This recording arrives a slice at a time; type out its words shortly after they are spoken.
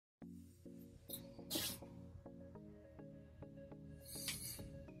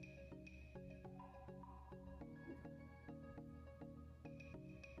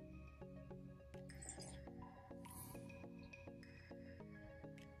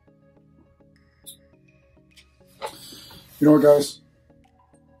You know what, guys?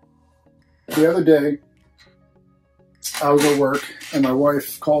 The other day, I was at work, and my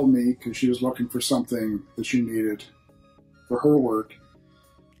wife called me because she was looking for something that she needed for her work,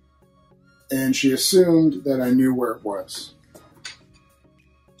 and she assumed that I knew where it was.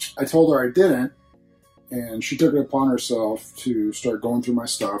 I told her I didn't, and she took it upon herself to start going through my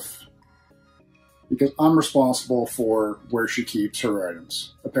stuff because I'm responsible for where she keeps her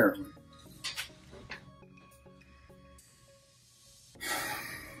items, apparently.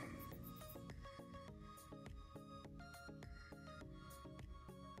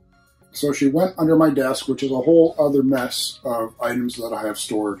 So she went under my desk, which is a whole other mess of items that I have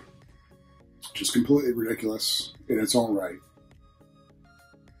stored, which is completely ridiculous in its own right.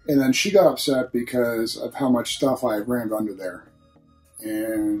 And then she got upset because of how much stuff I had rammed under there.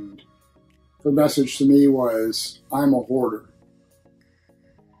 And her message to me was, I'm a hoarder.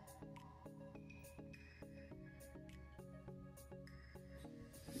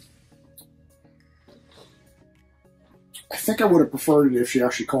 I think I would have preferred it if she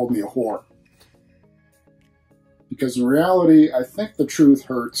actually called me a whore. Because in reality, I think the truth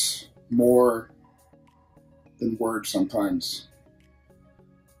hurts more than words sometimes.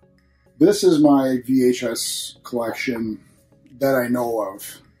 This is my VHS collection that I know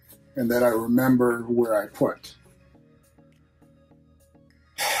of and that I remember where I put.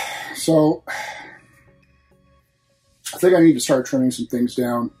 So, I think I need to start trimming some things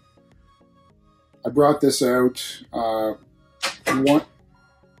down. I brought this out.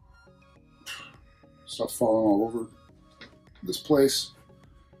 Stuff falling all over this place.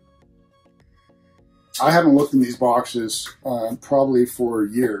 I haven't looked in these boxes probably for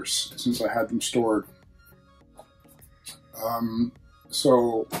years since I had them stored.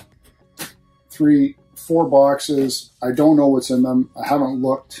 So 4 boxes. I don't know what's in them. I haven't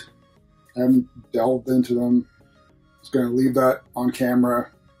looked. I haven't delved into them. I was going to leave that on camera,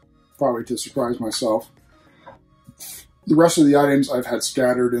 probably to surprise myself. The rest of the items I've had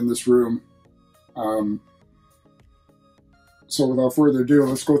scattered in this room. So without further ado,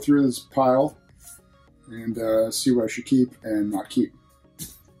 let's go through this pile and see what I should keep and not keep.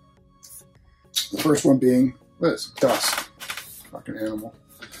 The first one being this, dust. Fucking animal.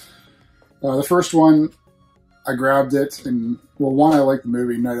 The first one, I grabbed it, and, well, 1, I like the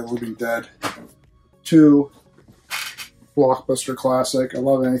movie Night of the Living Dead. 2, Blockbuster classic. I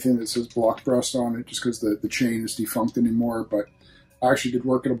love anything that says Blockbuster on it just because the chain is defunct anymore, but I actually did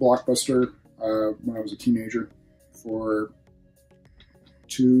work at a Blockbuster when I was a teenager for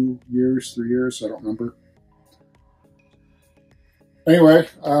 2 years, 3 years, I don't remember. Anyway,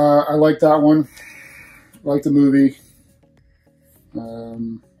 I like that one. I like the movie.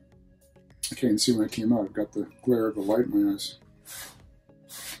 I can't even see when it came out. I've got the glare of the light in my eyes.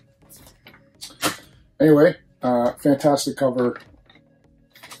 Anyway, fantastic cover.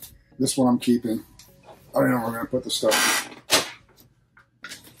 This one I'm keeping. I don't know where I'm going to put the stuff.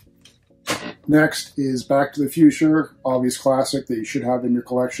 Next is Back to the Future, obvious classic that you should have in your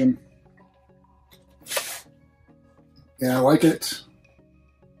collection. And I like it.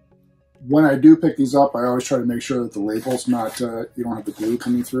 When I do pick these up, I always try to make sure that the label's not, you don't have the glue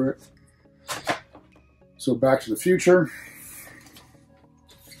coming through it. So Back to the Future.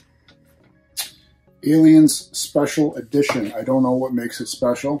 Aliens Special Edition. I don't know what makes it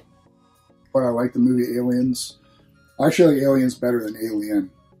special, but I like the movie Aliens. I actually like Aliens better than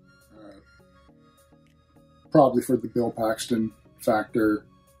Alien. Probably for the Bill Paxton factor.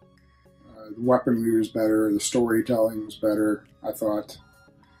 The weaponry was better. The storytelling was better, I thought.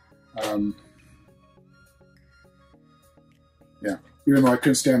 Yeah, even though I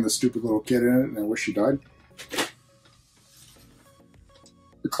couldn't stand the stupid little kid in it, and I wish she died.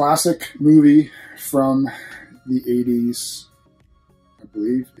 The classic movie from the 80s, I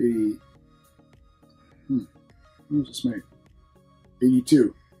believe, when was this made?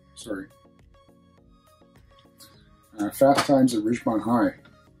 82, sorry. Fast Times at Ridgemont High.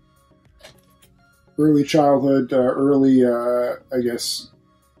 Early childhood, I guess,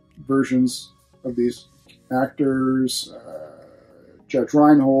 versions of these actors. Judge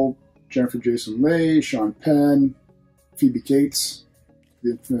Reinhold, Jennifer Jason Leigh, Sean Penn, Phoebe Cates,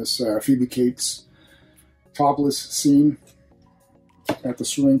 the infamous Phoebe Cates topless scene at the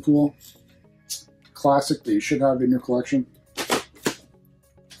swimming pool. Classic that you should have in your collection.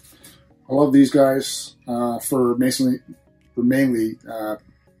 I love these guys for mainly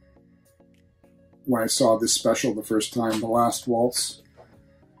when I saw this special the first time, The Last Waltz.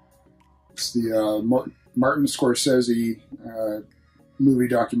 It's the Martin Scorsese movie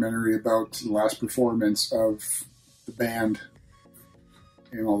documentary about the last performance of the band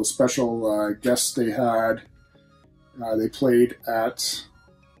and all the special guests they had. They played at,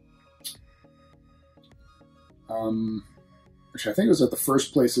 actually I think it was at the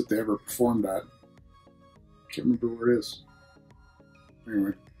first place that they ever performed at. Can't remember where it is.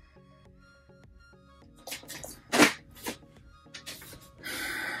 Anyway.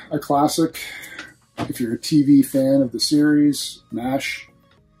 A classic, if you're a TV fan of the series, MASH.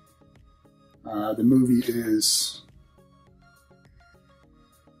 The movie is,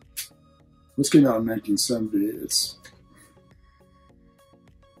 this came out in 1970. It's,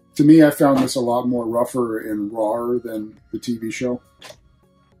 to me, I found this a lot more rougher and rawer than the TV show,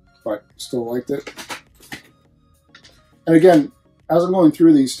 but still liked it. And again, as I'm going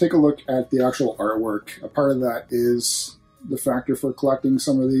through these, take a look at the actual artwork. A part of that is the factor for collecting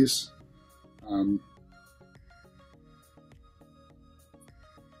some of these.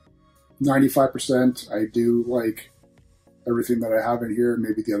 95% I do like everything that I have in here.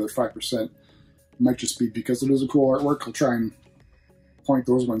 Maybe the other 5% might just be because it is a cool artwork. I'll try and point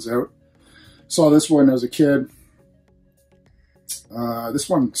those ones out. Saw this one as a kid. This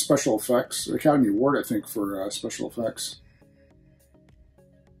one, special effects. Academy Award, I think, for special effects.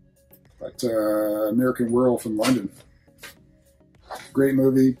 But American Werewolf in London. Great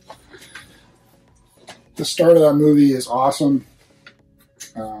movie. The start of that movie is awesome.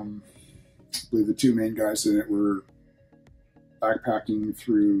 I believe the two main guys in it were backpacking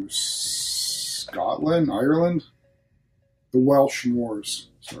through Scotland, Ireland, the Welsh Moors,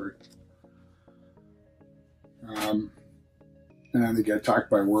 sorry. And then they get attacked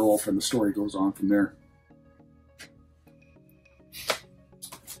by a werewolf, and the story goes on from there.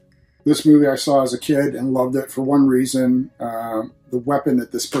 This movie I saw as a kid and loved it for one reason. The weapon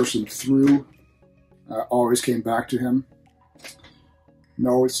that this person threw always came back to him.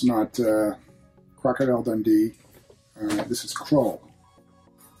 No, it's not Crocodile Dundee. This is Crow.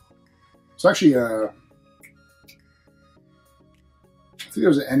 It's actually I think there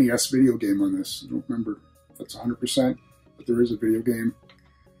was an NES video game on this. I don't remember if that's 100%, but there is a video game.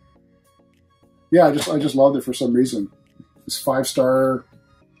 Yeah, I just loved it for some reason. This 5-star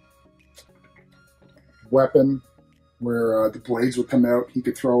weapon where the blades would come out, he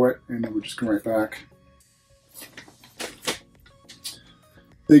could throw it, and it would just come right back.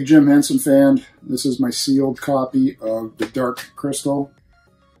 Big Jim Henson fan. This is my sealed copy of The Dark Crystal.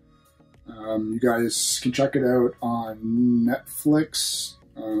 You guys can check it out on Netflix.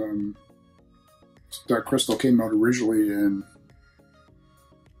 Dark Crystal came out originally in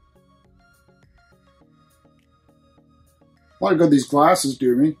a lot of good these glasses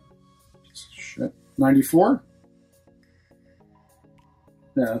do me. Shit. 94?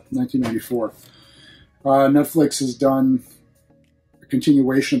 Yeah, 1994. Netflix has done a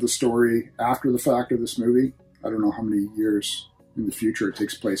continuation of the story after the fact of this movie. I don't know how many years in the future it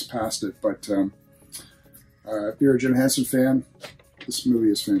takes place past it, but if you're a Jim Henson fan, this movie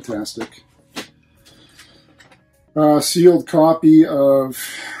is fantastic. Sealed copy of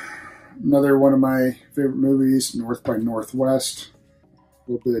another one of my favorite movies, North by Northwest.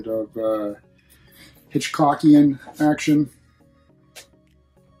 A little bit of Hitchcockian action.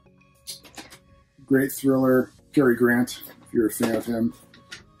 Great thriller. Cary Grant, if you're a fan of him.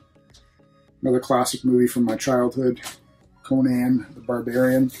 Another classic movie from my childhood, Conan the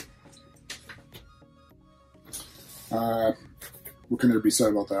Barbarian. What can there be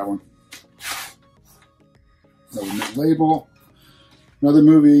said about that one? Another mid-label. Another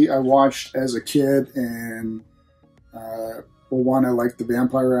movie I watched as a kid, and well, one, I like the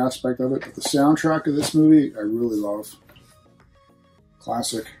vampire aspect of it, but the soundtrack of this movie I really love.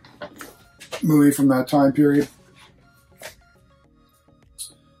 Classic movie from that time period.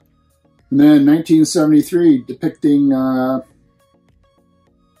 And then 1973, depicting, and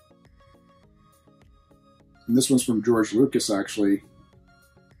this one's from George Lucas actually,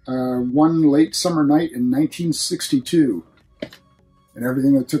 One Late Summer Night in 1962, and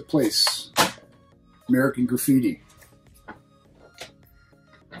everything that took place. American Graffiti.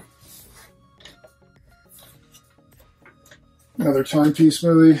 Another timepiece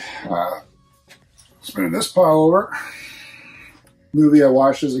movie. Spinning this pile over. Movie I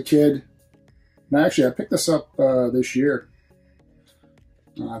watched as a kid. And actually, I picked this up this year.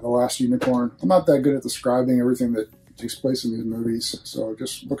 The Last Unicorn. I'm not that good at describing everything that takes place in these movies, so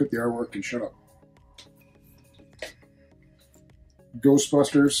just look at the artwork and shut up.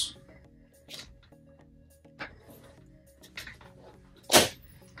 Ghostbusters.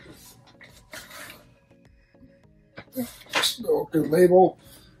 Still a good label.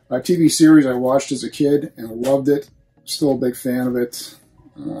 A TV series I watched as a kid and loved it. Still a big fan of it.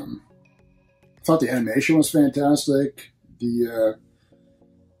 I thought the animation was fantastic. There's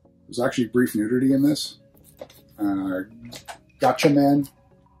actually brief nudity in this. Gatchaman,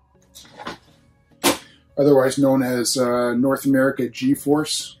 otherwise known as North America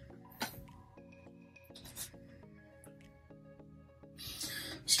G-Force.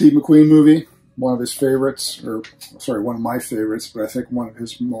 Steve McQueen movie, one of his favorites, or sorry, one of my favorites, but I think one of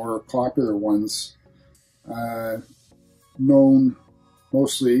his more popular ones, known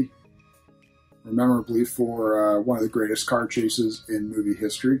mostly or memorably for one of the greatest car chases in movie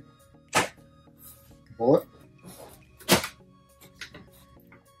history. Bullet.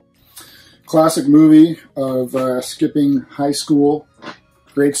 Classic movie of skipping high school.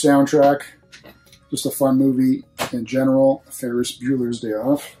 Great soundtrack. Just a fun movie in general. Ferris Bueller's Day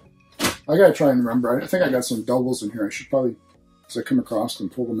Off. I gotta try and remember. I think I got some doubles in here. I should probably, as I come across them,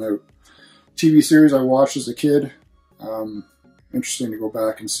 pull them out. TV series I watched as a kid. Interesting to go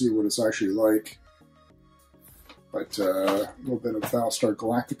back and see what it's actually like. But a little bit of Battlestar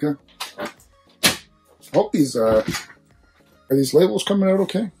Galactica. I hope these are these labels coming out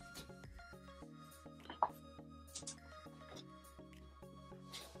okay?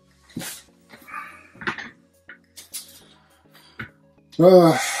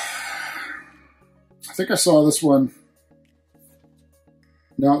 I think I saw this one.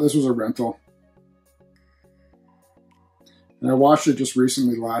 No, this was a rental. And I watched it just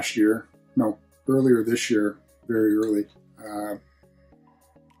recently last year. No, earlier this year. Very early.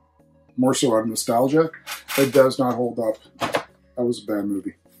 More so out of nostalgia. It does not hold up. That was a bad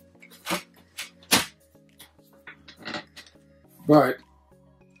movie. But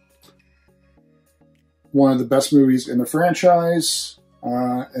one of the best movies in the franchise,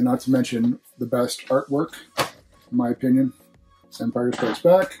 and not to mention the best artwork, in my opinion. Empire Strikes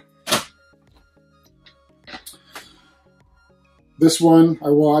Back. This one I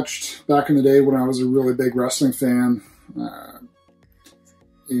watched back in the day when I was a really big wrestling fan.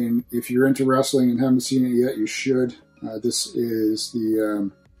 And if you're into wrestling and haven't seen it yet, you should. This is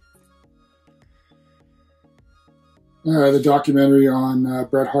the documentary on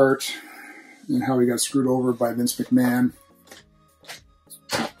Bret Hart and how he got screwed over by Vince McMahon.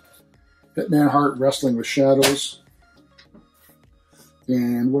 Hitman Hart Wrestling with Shadows.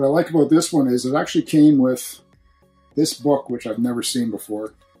 And what I like about this one is it actually came with this book, which I've never seen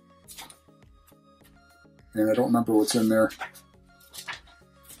before. And I don't remember what's in there.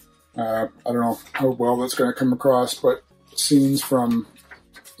 I don't know how well that's going to come across, but scenes from,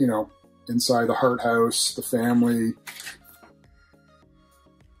 you know, inside the Hart house, the family,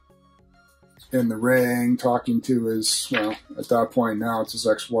 in the ring, talking to his, well, at that point now it's his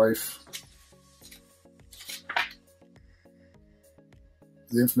ex-wife.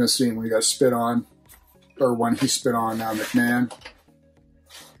 The infamous scene when he got spit on, or when he spit on McMahon.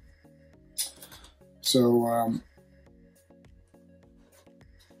 So,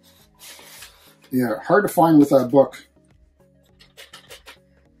 yeah, hard to find with that book.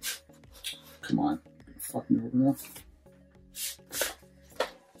 Come on, fuck me over now.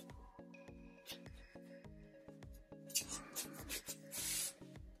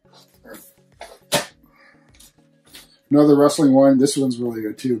 Another wrestling one. This one's really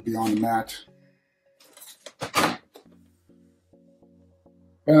good too, Beyond the Mat.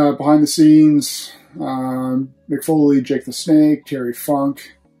 Behind the scenes, Mick Foley, Jake the Snake, Terry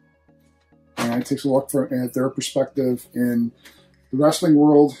Funk. And it takes a look at their perspective in the wrestling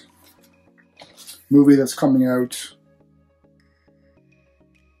world. Movie that's coming out,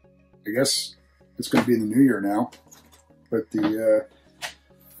 I guess it's going to be in the new year now. But the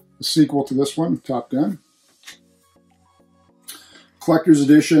sequel to this one, Top Gun. Collector's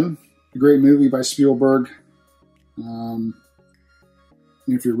Edition, a great movie by Spielberg.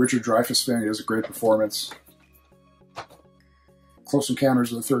 If you're a Richard Dreyfuss fan, he has a great performance. Close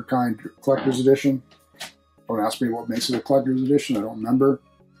Encounters of the Third Kind Collector's Edition. Don't ask me what makes it a Collector's Edition, I don't remember.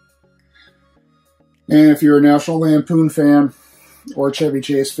 And if you're a National Lampoon fan or a Chevy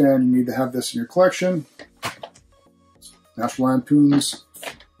Chase fan, you need to have this in your collection. National Lampoon's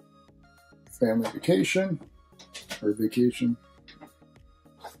Family Vacation, or Vacation.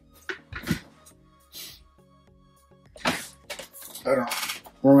 I don't know.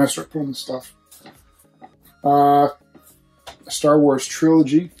 Where am I start putting this stuff? Star Wars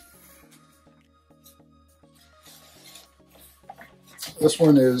Trilogy. This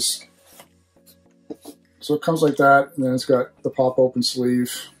one is, so it comes like that, and then it's got the pop open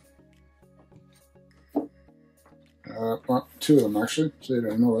sleeve. Well, two of them actually, so you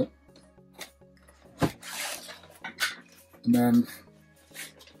didn't know that. And then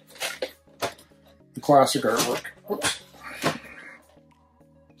the classic artwork. Oops.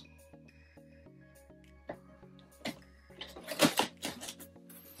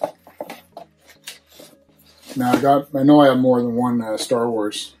 Now I know I have more than one Star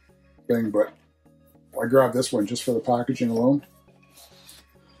Wars thing, but I grabbed this one just for the packaging alone.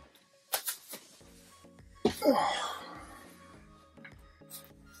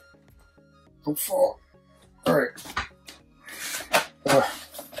 Don't fall. All right.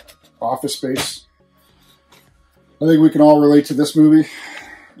 Office Space. I think we can all relate to this movie.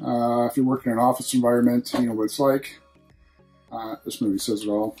 If you're working in an office environment, you know what it's like. This movie says it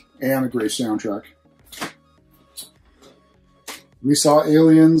all. And a great soundtrack. We saw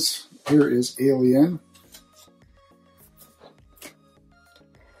Aliens. Here is Alien.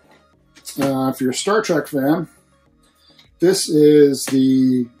 If you're a Star Trek fan, this is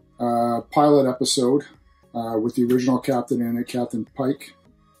the pilot episode with the original captain in it, Captain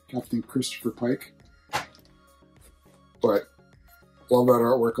Christopher Pike. But love that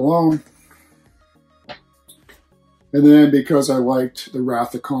artwork alone. And then because I liked the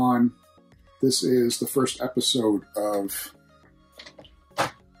Wrath of Khan, this is the first episode of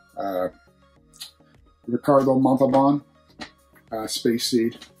Ricardo Montalban, Space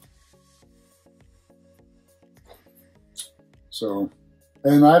Seed. So,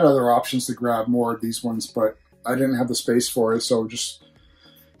 and I had other options to grab more of these ones, but I didn't have the space for it, so just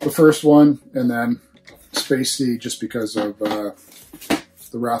the first one, and then Space Seed, just because of the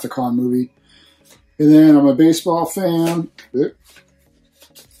Wrath of Khan movie. And then I'm a baseball fan.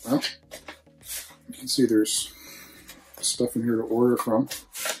 Well, you can see there's stuff in here to order from.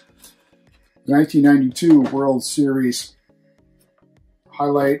 1992 World Series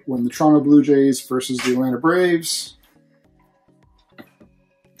highlight when the Toronto Blue Jays versus the Atlanta Braves,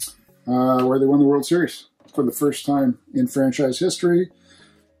 where they won the World Series for the first time in franchise history.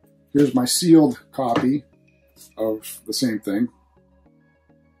 Here's my sealed copy of the same thing.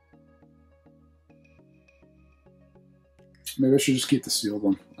 Maybe I should just keep the sealed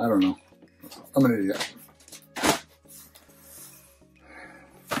one. I don't know. I'm an idiot.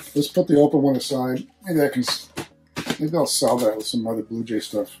 Let's put the open one aside. Maybe I'll sell that with some other Blue Jay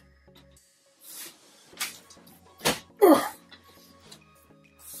stuff. Ugh.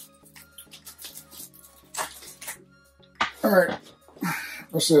 All right.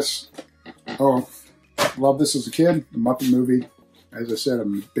 What's this? Oh, loved this as a kid. The Muppet movie. As I said,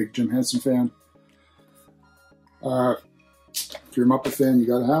 I'm a big Jim Henson fan. If you're a Muppet fan, you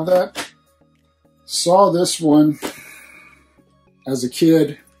gotta have that. Saw this one as a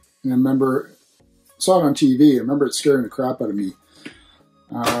kid, and I remember, saw it on TV. I remember it scaring the crap out of me.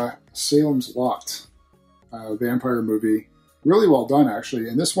 Salem's Lot, vampire movie. Really well done, actually.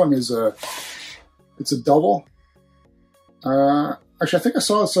 And this one is it's a double. Actually, I think I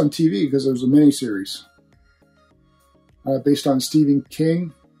saw this on TV because it was a miniseries based on Stephen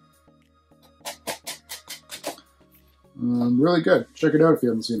King. Really good. Check it out if you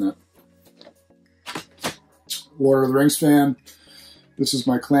haven't seen that. Lord of the Rings fan. This is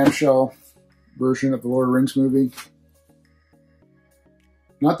my clamshell version of the Lord of the Rings movie.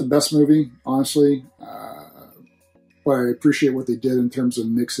 Not the best movie, honestly, but I appreciate what they did in terms of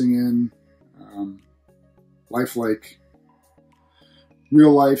mixing in lifelike,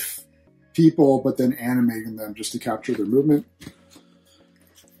 real life people, but then animating them just to capture their movement.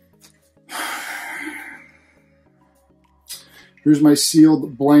 Here's my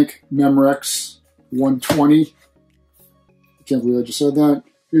sealed blank Memorex 120. I can't believe I just said that.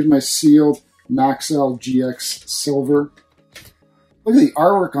 Here's my sealed Maxell GX Silver. Look at the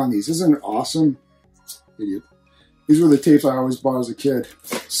artwork on these. Isn't it awesome? Idiot. These were the tapes I always bought as a kid.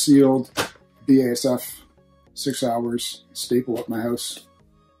 Sealed, BASF, 6 hours, staple at my house.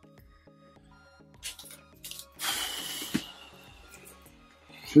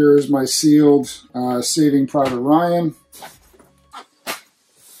 Here's my sealed Saving Private Ryan.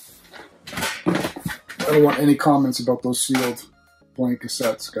 I don't want any comments about those sealed blank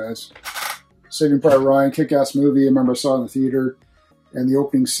cassettes, guys. Saving Private Ryan, kick-ass movie. I remember I saw it in the theater. And the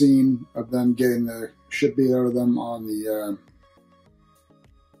opening scene of them getting the shit beat out of them on the...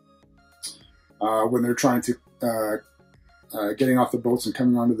 when they're trying to... getting off the boats and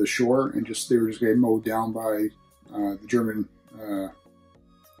coming onto the shore. And they were just getting mowed down by the German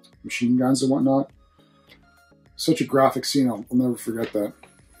machine guns and whatnot. Such a graphic scene. I'll never forget that.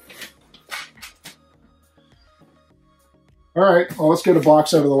 All right, well, let's get a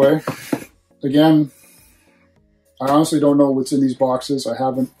box out of the way. Again, I honestly don't know what's in these boxes. I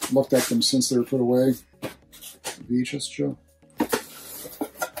haven't looked at them since they were put away. VHS show.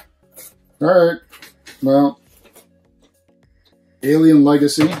 All right, well, Alien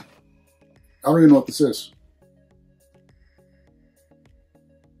Legacy. I don't even know what this is.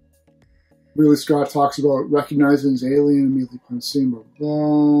 Ridley Scott talks about recognizing his alien immediately upon seeing, blah,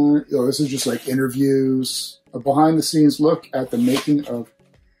 blah. You know, this is just like interviews. a behind-the-scenes look at the making of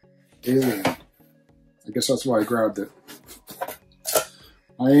Alien. I guess that's why I grabbed it.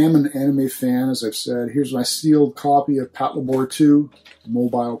 I am an anime fan, as I've said. Here's my sealed copy of Patlabor 2,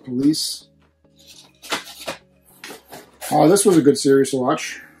 Mobile Police. This was a good series to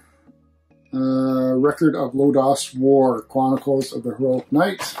watch. Record of Lodos War, Chronicles of the Heroic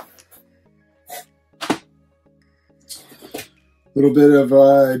Knight. A little bit of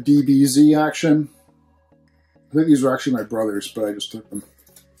DBZ action. I think these were actually my brothers, but I just took them.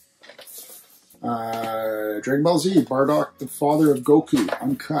 Dragon Ball Z, Bardock, the father of Goku,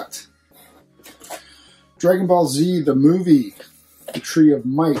 uncut. Dragon Ball Z, the movie, The Tree of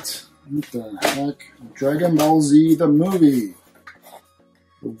Might. What the heck? Dragon Ball Z, the movie,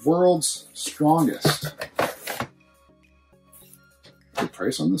 the world's strongest. The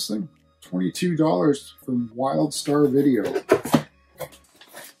price on this thing? $22 from Wild Star Video.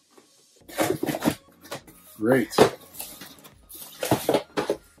 Great.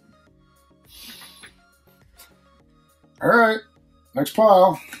 All right, next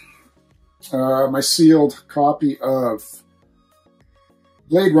pile. My sealed copy of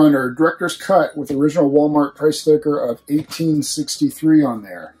Blade Runner Director's Cut with original Walmart price sticker of $18.63 on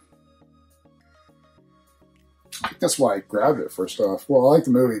there. I think that's why I grabbed it first off. Well, I like the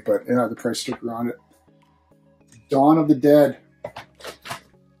movie, but it had the price sticker on it. Dawn of the Dead.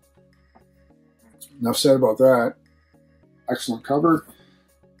 Enough said about that. Excellent cover.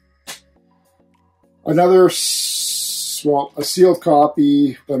 Another, well, a sealed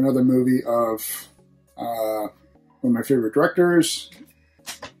copy, but another movie of one of my favorite directors.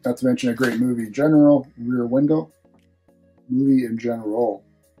 Not to mention a great movie in general, Rear Window. Movie in general,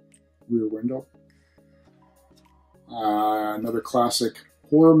 Rear Window. Another classic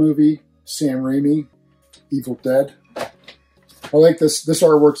horror movie, Sam Raimi, Evil Dead. I like this. This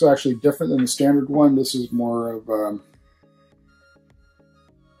artwork's actually different than the standard one. This is more of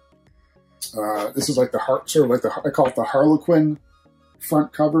this is like the sort of like I call it the Harlequin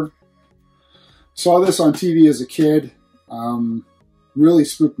front cover. Saw this on TV as a kid. Really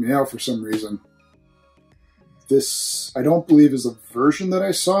spooked me out for some reason. This I don't believe is a version that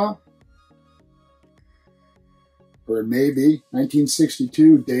I saw, or it may be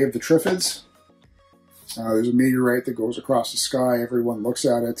 1962, Day of the Triffids. There's a meteorite that goes across the sky. Everyone looks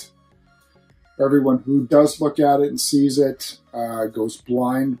at it. Everyone who does look at it and sees it goes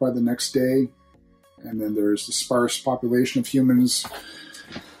blind by the next day. And then there's the sparse population of humans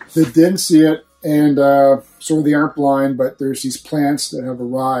that didn't see it. And sort of they aren't blind, but there's these plants that have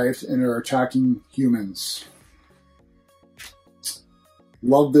arrived and are attacking humans.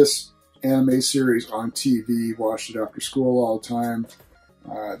 Love this anime series on TV. Watched it after school all the time.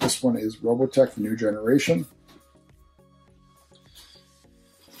 This one is Robotech, the New Generation.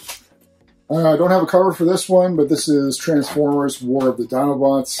 I don't have a cover for this one, but this is Transformers War of the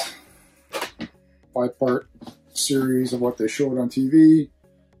Dinobots. 5-part series of what they showed on TV.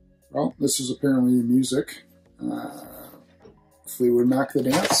 Well, this is apparently music. Fleetwood Mac the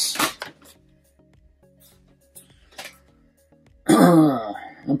Dance.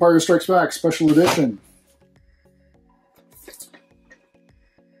 Empire Strikes Back Special Edition.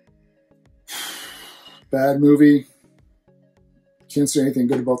 Bad movie. Can't say anything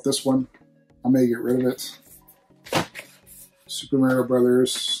good about this one. I may get rid of it. Super Mario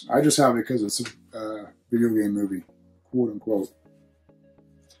Brothers. I just have it because it's a video game movie, quote unquote.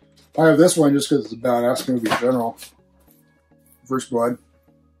 I have this one just because it's a badass movie in general. First Blood.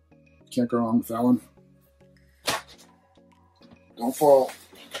 Can't go wrong with that one. Don't fall.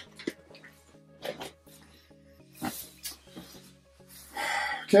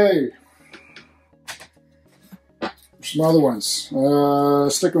 Okay. Some other ones.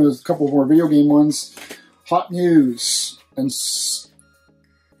 Sticking with a couple more video game ones. Hot News and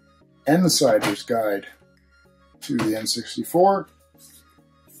Insider's Guide to the N64,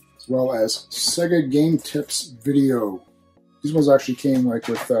 as well as Sega Game Tips video. These ones actually came like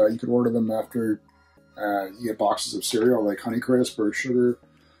with you could order them after you get boxes of cereal like Honeycrisp or Sugar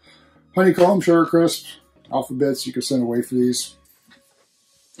Honeycomb, Sugar Crisp, Alphabets. You could send away for these.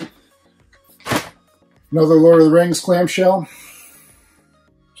 Another Lord of the Rings clamshell.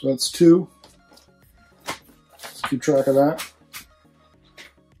 So that's 2. Let's keep track of that.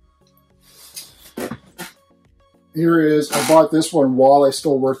 Here is, I bought this one while I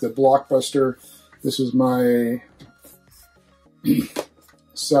still worked at Blockbuster. This is my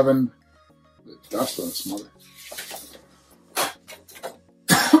 7, dust on this mother.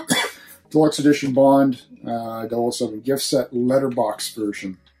 Deluxe Edition Bond, 007 gift set letterbox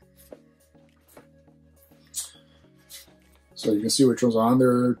version. So you can see which one's on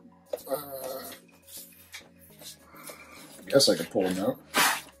there. Guess I could pull them out.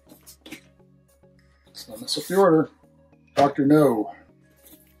 Let's not mess up the order. Dr. No.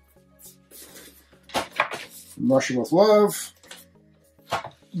 Russia with Love.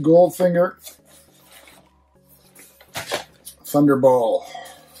 Goldfinger. Thunderball.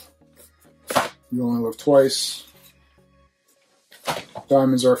 You Only Live Twice.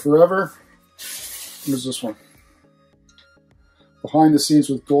 Diamonds Are Forever. What is this one? Behind the Scenes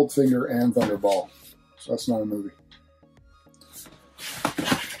with Goldfinger and Thunderball. So that's not a movie.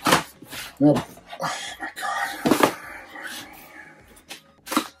 No. Oh my God.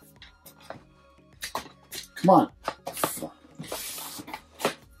 Come on. Fuck.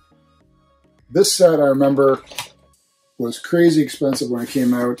 This set I remember was crazy expensive when it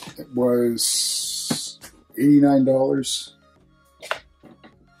came out. It was $89.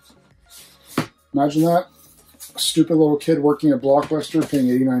 Imagine that. A stupid little kid working at Blockbuster paying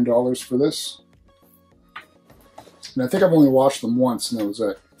 $89 for this. And I think I've only watched them once and that was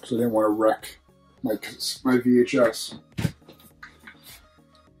it. So I didn't want to wreck my VHS.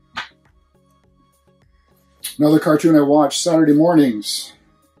 Another cartoon I watch Saturday mornings.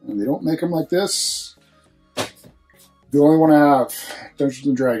 And they don't make them like this. The only one I have, Dungeons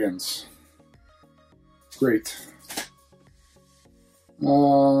and Dragons. Great.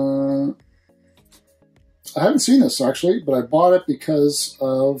 I haven't seen this actually, but I bought it because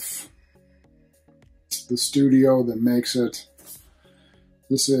of the studio that makes it.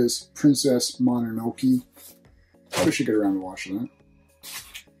 This is Princess Mononoke. Probably should get around to watching that.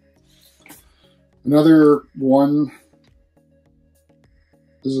 Another one.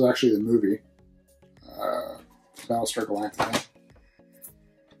 This is actually the movie. Battlestar Galactica.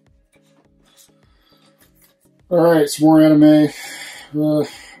 Alright, some more anime.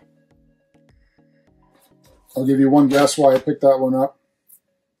 I'll give you one guess why I picked that one up.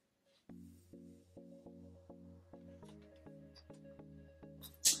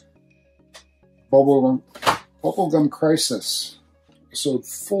 Bubblegum Crisis, Episode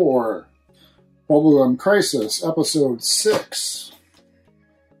 4. Bubblegum Crisis, Episode 6.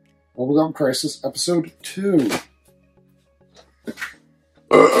 Bubblegum Crisis, Episode 2.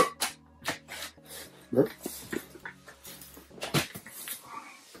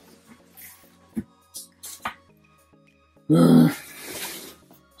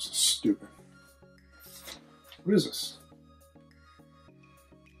 This is stupid. What is this?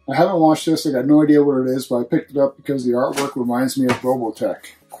 I haven't watched this. I got no idea what it is, but I picked it up because the artwork reminds me of Robotech.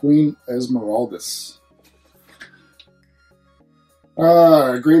 Queen Esmeraldas.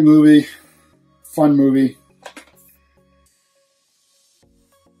 Great movie. Fun movie.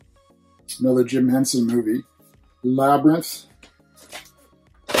 Another Jim Henson movie. Labyrinth.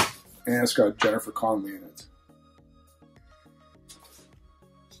 And it's got Jennifer Connelly in it.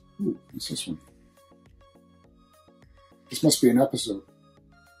 Ooh, what's this one? This must be an episode.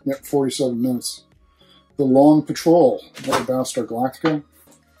 Yep, 47 minutes. The Long Patrol. Another Battlestar Galactica.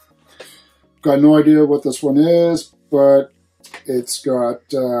 Got no idea what this one is, but it's got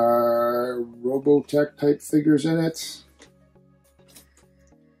Robotech type figures in it.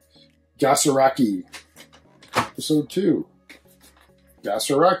 Gasaraki. Episode 2.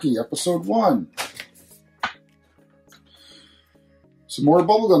 Gasaraki. Episode 1. Some more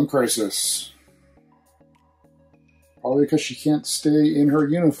Bubblegum Crisis. Probably because she can't stay in her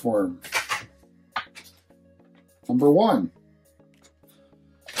uniform. Number 1.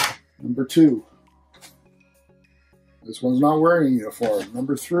 Number 2. This one's not wearing a uniform.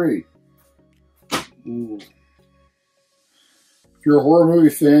 Number 3. Ooh. If you're a horror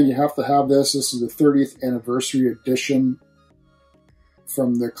movie fan, you have to have this. This is the 30th anniversary edition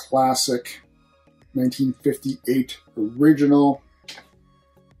from the classic 1958 original.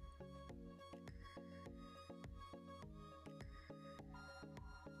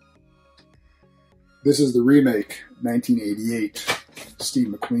 This is the remake, 1988, Steve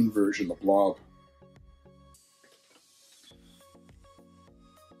McQueen version, The Blob.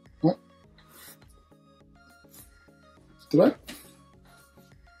 What? Did I?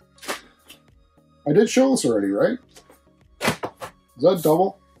 I did show this already, right? Is that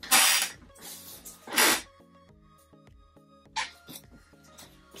double?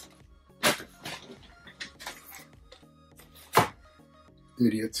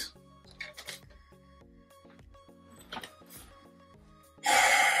 Idiot.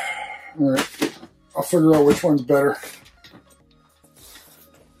 Alright, I'll figure out which one's better.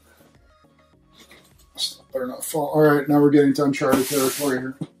 Still better not fall. Alright, now we're getting to uncharted territory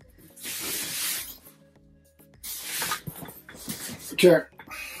here. Okay.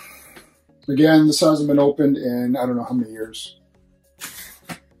 Again, this hasn't been opened in I don't know how many years.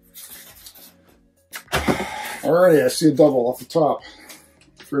 Alrighty, I see a double off the top.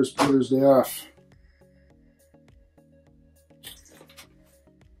 First Brewers Day off.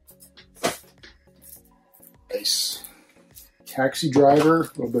 Nice. Taxi Driver, a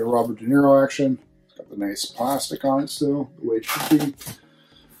little bit of Robert De Niro action. It's got the nice plastic on it still, the way it should be.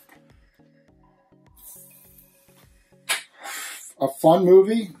 A fun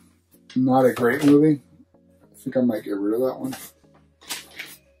movie, not a great movie. I think I might get rid of that one.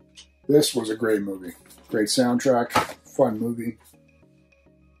 This was a great movie. Great soundtrack, fun movie.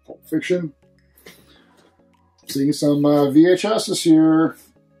 Pulp Fiction. Seeing some VHS this year.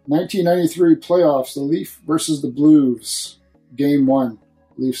 1993 playoffs, the Leaf versus the Blues. Game 1.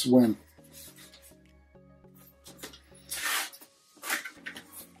 Leafs win.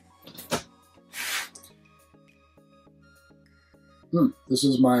 This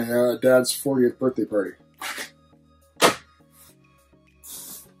is my dad's 40th birthday party.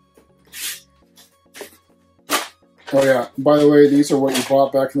 Oh yeah, by the way, these are what you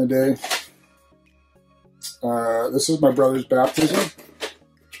bought back in the day. This is my brother's baptism.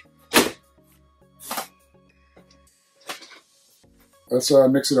 Let's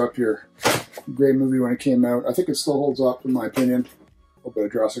mix it up here. Great movie when it came out. I think it still holds up, in my opinion. A little bit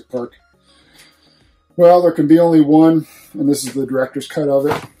of Jurassic Park. Well, there can be only one, and this is the director's cut of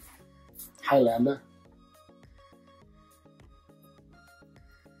it. Highlander.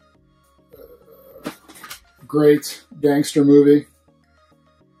 Great gangster movie.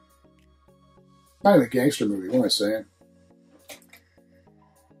 Not even a gangster movie, what am I saying?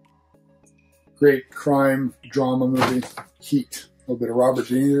 Great crime drama movie. Heat. A little bit of Robert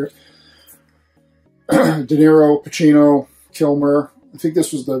De Niro, Pacino, Kilmer. I think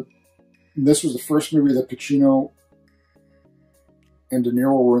this was the first movie that Pacino and De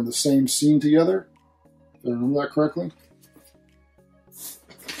Niro were in the same scene together. If I remember that correctly.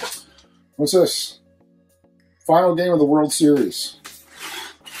 What's this? Final game of the World Series.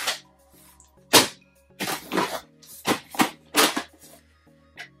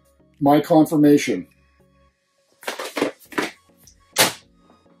 My confirmation.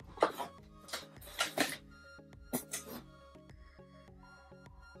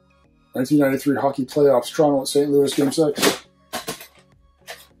 '93 hockey playoffs, Toronto at St. Louis, Game 6.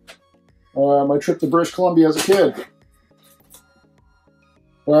 My trip to British Columbia as a kid.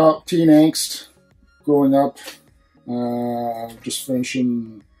 Well, teen angst, growing up, just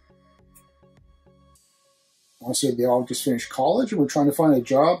finishing, I want to say they all just finished college and we're trying to find a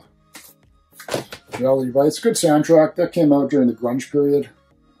job. Reality Bites, good soundtrack. That came out during the grunge period.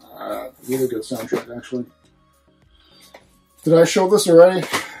 Really good soundtrack, actually. Did I show this already?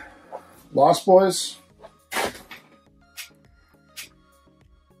 Lost Boys.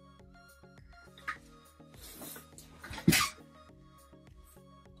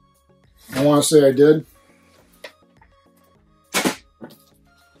 I want to say I did.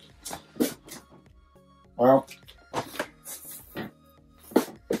 Well,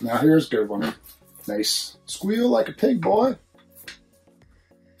 now here's a good one. Nice. Squeal like a pig, boy.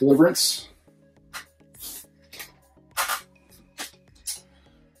 Deliverance.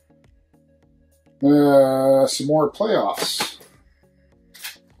 Some more playoffs.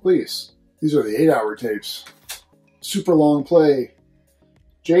 Please. These are the 8-hour tapes. Super long play.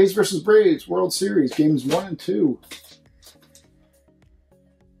 Jays versus Braves, World Series, games 1 and 2.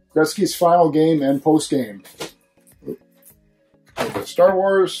 Gretzky's final game and post game. Star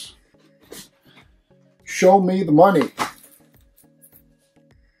Wars. Show me the money.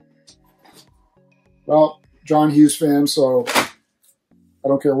 Well, John Hughes fan, so I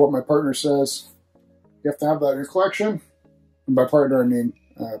don't care what my partner says. You have to have that in your collection. And by partner, I mean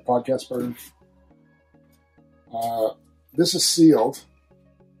podcast partner. This is sealed.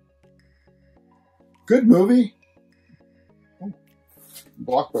 Good movie. Oh,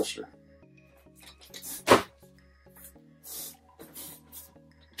 blockbuster.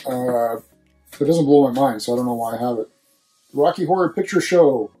 It doesn't blow my mind, so I don't know why I have it. Rocky Horror Picture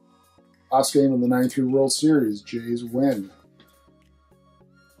Show. Last game of the '93 World Series. Jays win.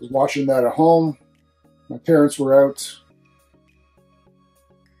 I was watching that at home. My parents were out.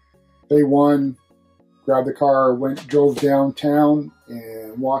 They won. Grabbed the car, drove downtown,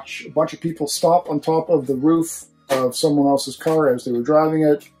 and watched a bunch of people stop on top of the roof of someone else's car as they were driving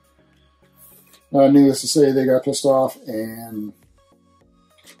it. Needless to say, they got pissed off and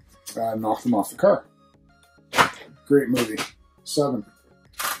knocked them off the car. Great movie. 7.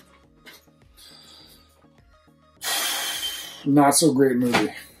 Not so great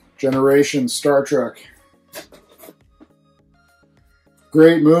movie. Generations, Star Trek.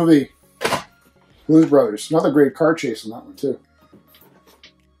 Great movie. Blues Brothers. Another great car chase in that one, too.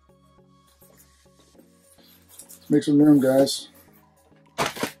 Make some room, guys.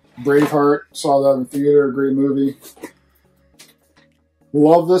 Braveheart, saw that in theater, great movie.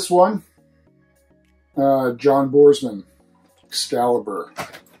 Love this one. John Borsman, Excalibur.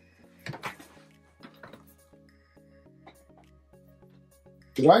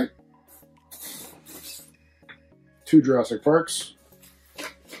 Did I? 2 Jurassic Parks.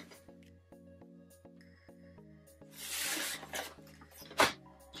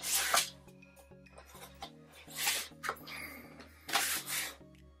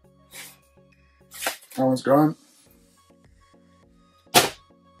 That one's gone.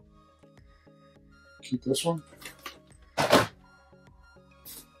 Keep this one.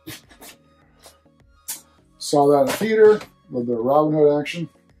 Saw that in the theater. A little bit of Robin Hood action.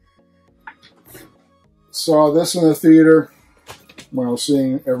 Saw this in the theater when I was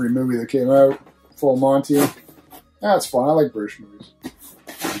seeing every movie that came out. Full Monty. That's fun. I like British movies.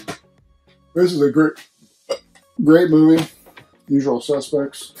 This is a great movie. Usual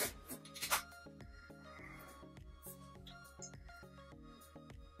Suspects.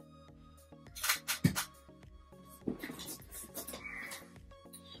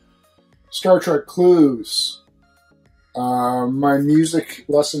 Star Trek Clues. My music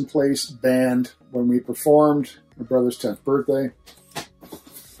lesson place band when we performed my brother's 10th birthday.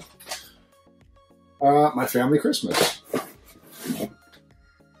 My family Christmas.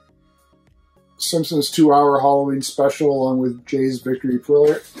 Simpsons 2-hour Halloween special along with Jay's Victory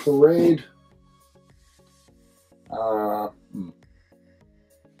Parade.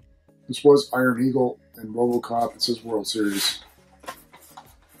 This was Iron Eagle and RoboCop. It says World Series.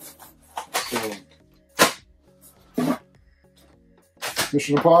 So,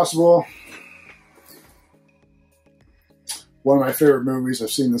 Mission Impossible. One of my favorite movies.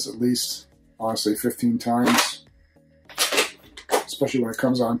 I've seen this at least, honestly, 15 times. Especially when it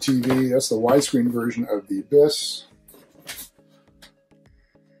comes on TV. That's the widescreen version of The Abyss.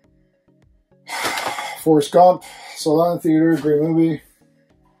 Forrest Gump. Saw that in theater. Great movie.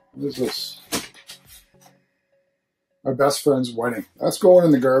 What is this? My best friend's wedding. That's going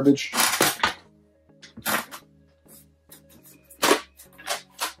in the garbage.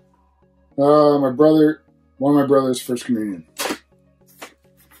 One of my brother's first communion.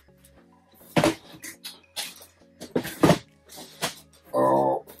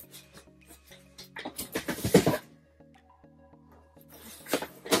 Oh.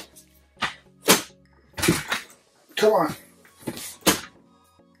 Come on.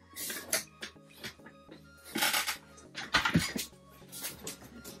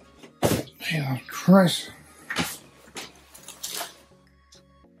 Yeah, Christ.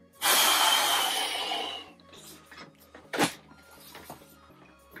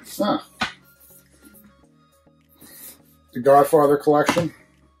 Ah. The Godfather collection.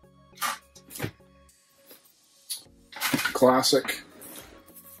 Classic.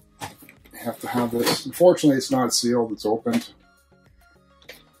 You have to have this. Unfortunately, it's not sealed, it's opened.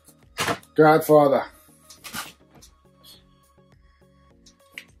 Godfather.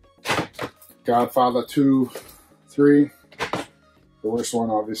 Godfather 2, 3. The worst one,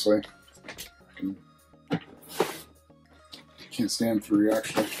 obviously. Can't stand 3,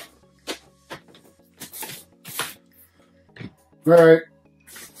 actually. All right.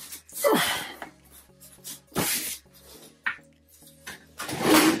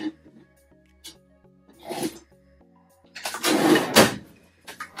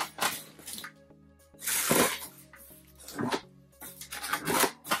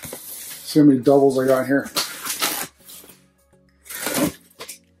 See how many doubles I got here.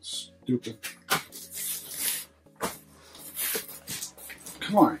 Stupid.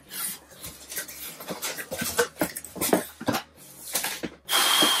 Come on.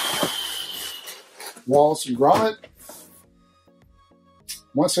 Wallace and Gromit.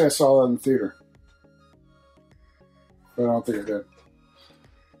 Once I saw that in the theater. But I don't think I did.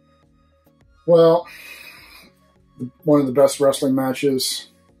 Well, one of the best wrestling matches.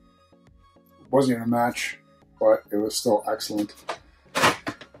 It wasn't even a match, but it was still excellent.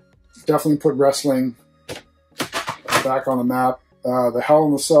 Definitely put wrestling back on the map. The Hell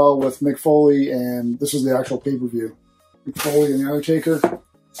in the Cell with Mick Foley, and this was the actual pay-per-view. Mick Foley and The Undertaker.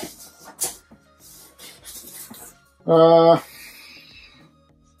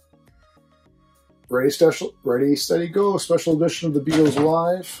 Ready, Steady, Go. Special edition of the Beatles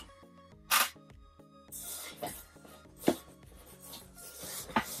Live.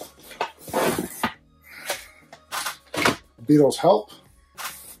 Beatles Help.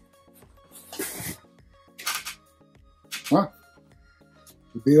 Huh?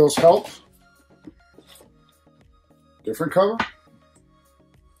 The Beatles Help. Different cover.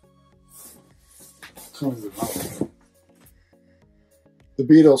 don't even know. The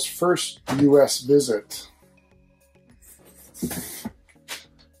Beatles' first U.S. visit.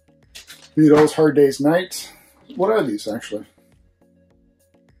 Beatles, Hard Day's Night. What are these, actually?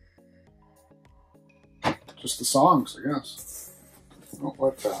 Just the songs, I guess. Oh,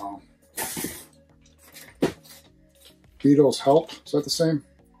 what the hell? Beatles Help. Is that the same?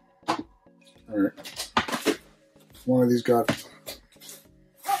 Alright. One of these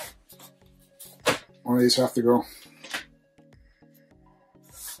have to go.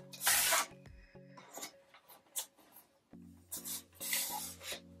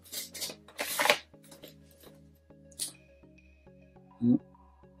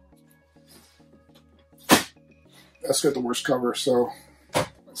 That's got the worst cover, so it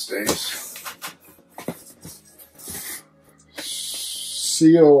stays.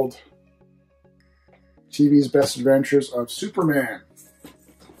 Sealed. TV's Best Adventures of Superman.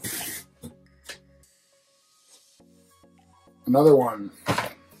 Another one.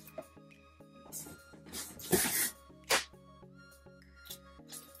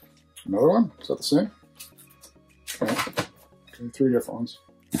 Another one? Is that the same? Okay. Three different ones.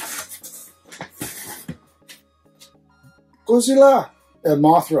 Godzilla and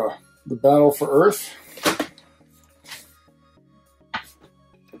Mothra, The Battle for Earth.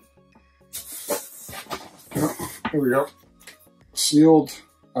 Here we go. Sealed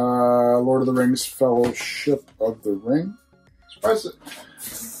Lord of the Rings Fellowship of the Ring. Surprised that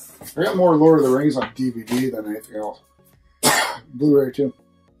I got more Lord of the Rings on DVD than anything else. Blu-ray too.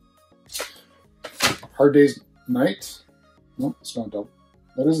 Hard Day's Night. Nope, it's not double.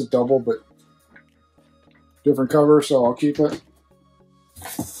 That is a double, but different cover, so I'll keep it.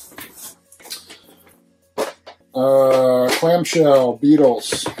 Clamshell,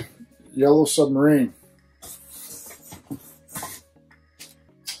 Beatles, Yellow Submarine.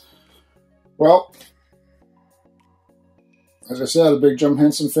 Well, as I said, a big Jim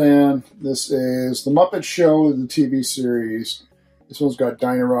Henson fan. This is The Muppet Show, the TV series. This one's got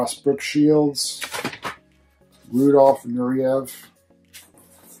Dinah Ross Brooke Shields, Rudolph Nureyev.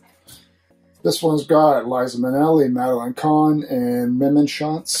 This one's got Liza Minnelli, Madeline Kahn, and Memmon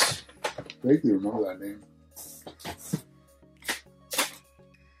Shantz. Vaguely remember that name.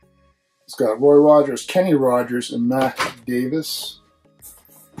 It's got Roy Rogers, Kenny Rogers, and Matt Davis.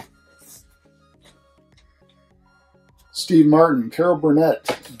 Steve Martin, Carol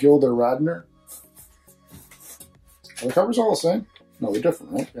Burnett, Gilda Radner. Are the covers all the same? No, they're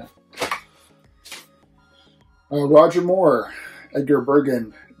different, right? Yeah. Roger Moore, Edgar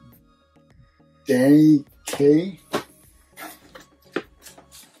Bergen, Danny Kaye.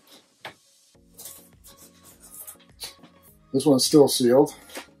 This one's still sealed.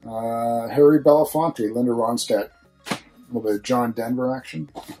 Harry Belafonte, Linda Ronstadt. A little bit of John Denver action.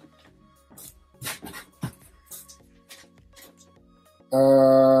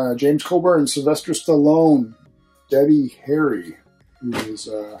 James Coburn, Sylvester Stallone, Debbie Harry, who is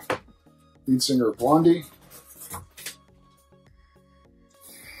lead singer of Blondie.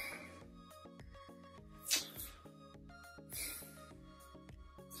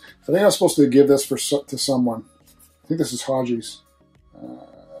 I think I was supposed to give this to someone. I think this is Haji's.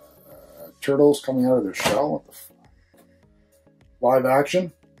 Turtles coming out of their shell. What the fuck? Live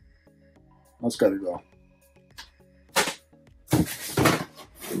action. That's got to go.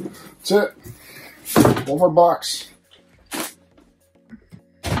 That's it. One more box.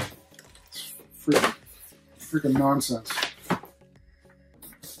 Freaking nonsense.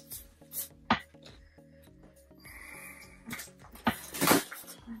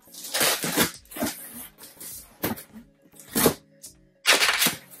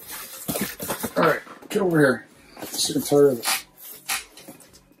 Alright, get over here. I'm sick and tired of this.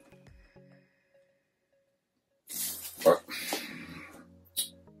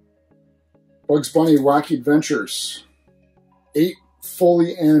 Bugs Bunny Wacky Adventures. 8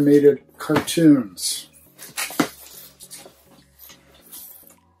 fully animated cartoons.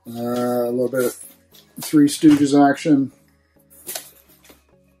 A little bit of Three Stooges action.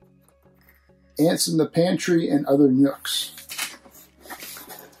 Ants in the Pantry and Other Nooks.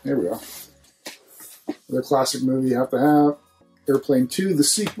 There we go. Another classic movie you have to have. Airplane 2, the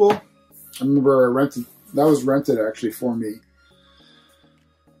sequel. I remember I rented, that was rented actually for me.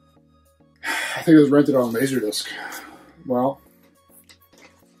 I think it was rented on Laserdisc. Well,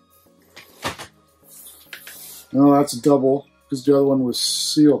 no, that's a double because the other one was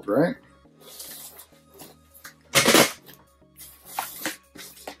sealed, right?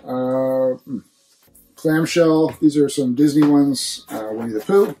 Clamshell. These are some Disney ones. Winnie the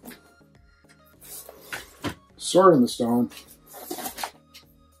Pooh. Sword in the Stone.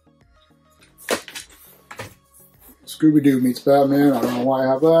 Scooby-Doo meets Batman. I don't know why I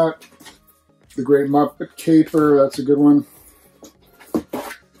have that. The Great Muppet Caper. That's a good one.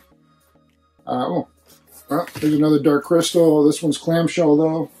 Well, there's another Dark Crystal. This one's clamshell,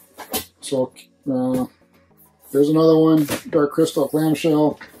 though. So, there's another one. Dark Crystal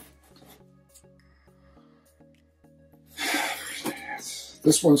clamshell.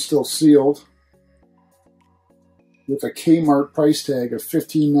 This one's still sealed with a Kmart price tag of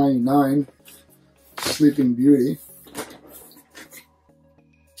 $15.99. Sleeping Beauty.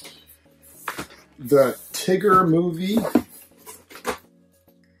 The Tigger movie.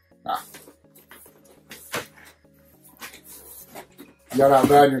 You gotta have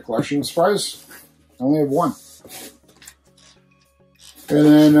that in your collection. I'm surprised I only have one. And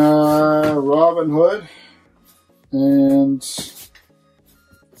then Robin Hood. And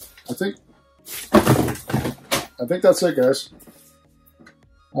I think that's it, guys.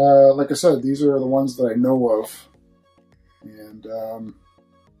 Like I said, these are the ones that I know of. And,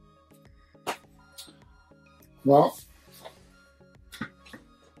 well,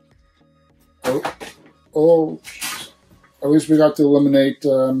 at least we got to eliminate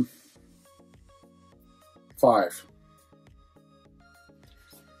 5.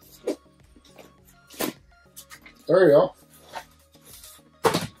 There you go.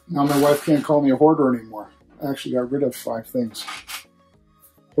 Now my wife can't call me a hoarder anymore. I actually got rid of 5 things.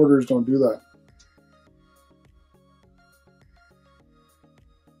 Hoarders don't do that.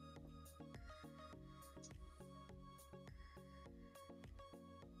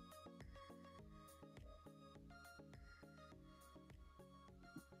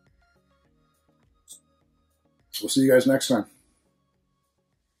 We'll see you guys next time.